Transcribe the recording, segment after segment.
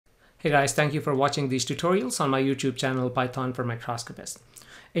Hey guys, thank you for watching these tutorials on my YouTube channel, Python for Microscopists.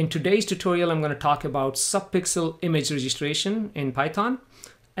 In today's tutorial, I'm going to talk about subpixel image registration in Python.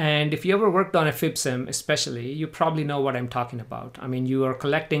 And if you ever worked on a FibSim especially, you probably know what I'm talking about. I mean, you are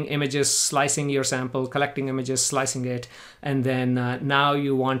collecting images, slicing your sample, collecting images, slicing it, and then now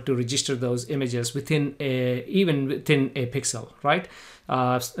you want to register those images even within a pixel, right?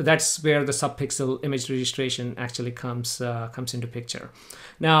 That's where the subpixel image registration actually comes into picture.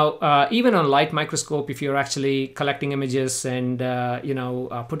 Now, even on light microscope, if you're actually collecting images and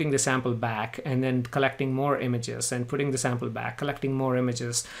putting the sample back and then collecting more images and putting the sample back, collecting more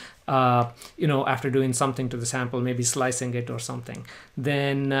images, after doing something to the sample, maybe slicing it or something,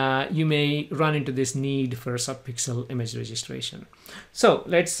 then you may run into this need for subpixel image registration. So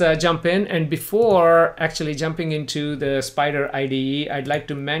let's jump in. And before actually jumping into the Spider IDE, I'd like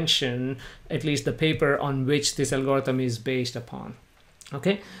to mention at least the paper on which this algorithm is based upon.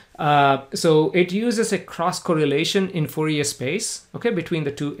 Okay, so it uses a cross correlation in Fourier space, okay, between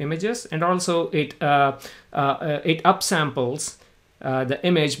the two images, and also it upsamples the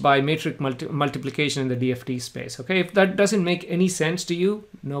image by matrix multiplication in the DFT space. Okay, if that doesn't make any sense to you,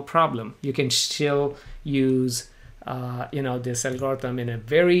 no problem. You can still use this algorithm in a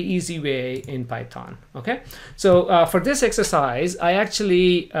very easy way in Python. Okay, so for this exercise, I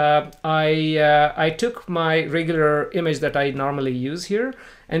actually I took my regular image that I normally use here,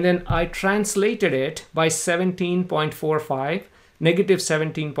 and then I translated it by 17.45, negative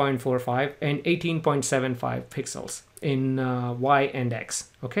 17.45, and 18.75 pixels in Y and X.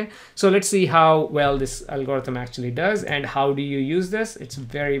 Okay, so let's see how well this algorithm actually does and how do you use this. It's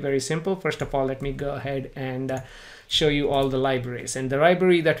very, very simple. First of all, let me go ahead and show you all the libraries, and the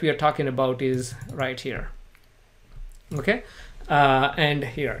library that we are talking about is right here. Okay, and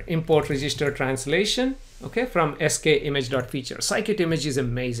here, import register translation, okay, from skimage.feature. Scikit-image is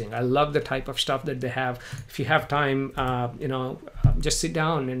amazing. I love the type of stuff that they have. If you have time, just sit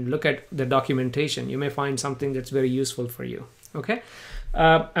down and look at the documentation. You may find something that's very useful for you. Okay,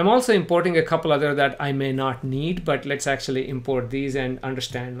 I'm also importing a couple other that I may not need, but let's actually import these and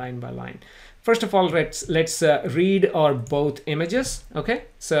understand line by line. First of all, let's read our both images. Okay,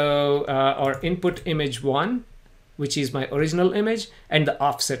 so our input image 1, which is my original image, and the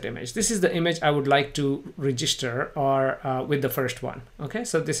offset image. This is the image I would like to register or with the first one. Okay,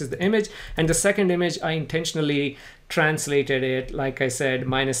 so this is the image, and the second image I intentionally translated it, like I said,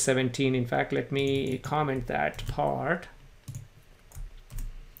 minus 17. In fact, let me comment that part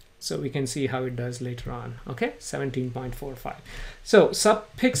so we can see how it does later on. Okay, 17.45. So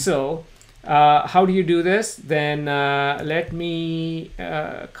subpixel. How do you do this? Then let me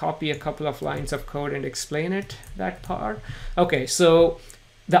copy a couple of lines of code and explain it, that part. Okay, so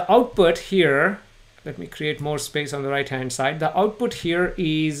the output here, let me create more space on the right hand side. The output here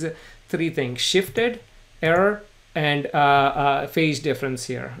is three things: shifted, error, and phase difference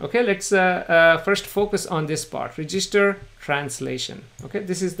here. Okay, let's first focus on this part, register translation. Okay,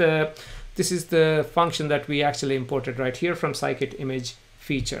 this is the function that we actually imported right here from Scikit-image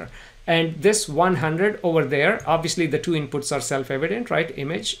feature. And this 100 over there, obviously the two inputs are self-evident, right?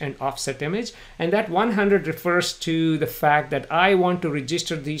 Image and offset image. And that 100 refers to the fact that I want to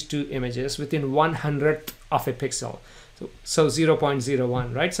register these two images within 100th of a pixel. So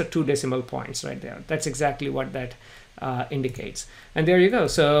 0.01, right? So 2 decimal points right there. That's exactly what that indicates. And there you go.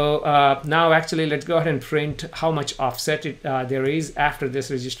 So now actually let's go ahead and print how much offset there is after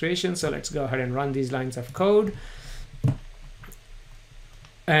this registration. So let's go ahead and run these lines of code.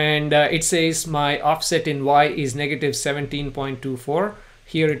 And it says my offset in Y is negative 17.24.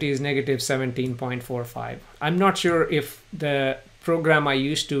 Here it is negative 17.45. I'm not sure if the program I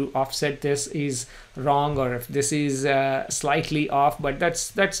used to offset this is wrong or if this is slightly off, but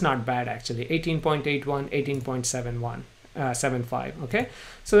that's not bad actually. 18.81, 18.71, 75. Okay,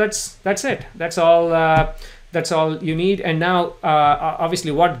 so that's it. That's all you need. And now,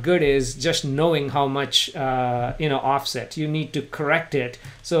 obviously, what good is just knowing how much offset? You need to correct it.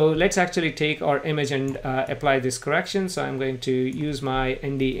 So let's actually take our image and apply this correction. So I'm going to use my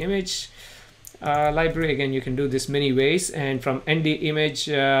nd image library. Again, you can do this many ways. And from nd image,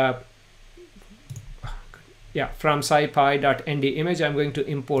 from scipy.nd image, I'm going to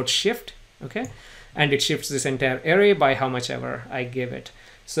import shift. Okay, and it shifts this entire array by how much ever I give it.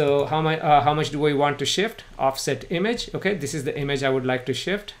 So how much do we want to shift? Offset image. Okay, this is the image I would like to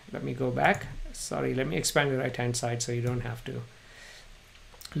shift. Let me go back. Sorry, let me expand the right hand side so you don't have to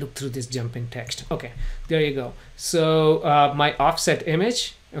look through this jumping text. Okay, there you go. So my offset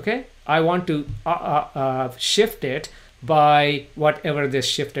image, okay, I want to shift it by whatever the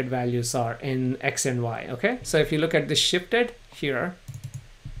shifted values are in X and Y. Okay, so if you look at this shifted here,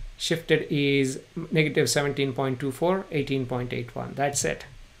 shifted is negative 17.24, 18.81. That's it.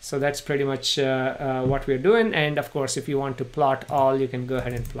 So that's pretty much what we're doing. And of course, if you want to plot all, you can go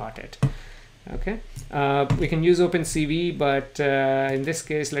ahead and plot it. Okay, we can use OpenCV, but in this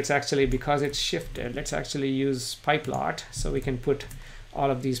case, let's actually, because it's shifted, let's actually use PyPlot, so we can put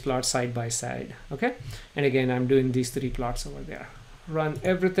all of these plots side by side. Okay, and again, I'm doing these 3 plots over there. Run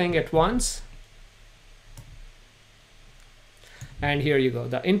everything at once, and here you go.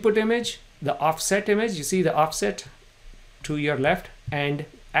 The input image, the offset image. You see the offset to your left, and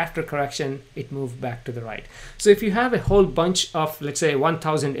after correction, it moved back to the right. So if you have a whole bunch of, let's say,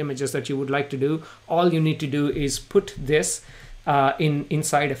 1,000 images that you would like to do, all you need to do is put this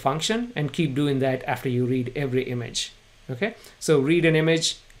inside a function and keep doing that after you read every image. Okay, so read an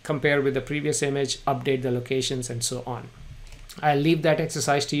image, compare with the previous image, update the locations, and so on. I'll leave that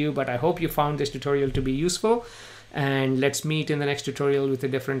exercise to you, but I hope you found this tutorial to be useful, and let's meet in the next tutorial with a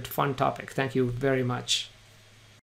different fun topic. Thank you very much.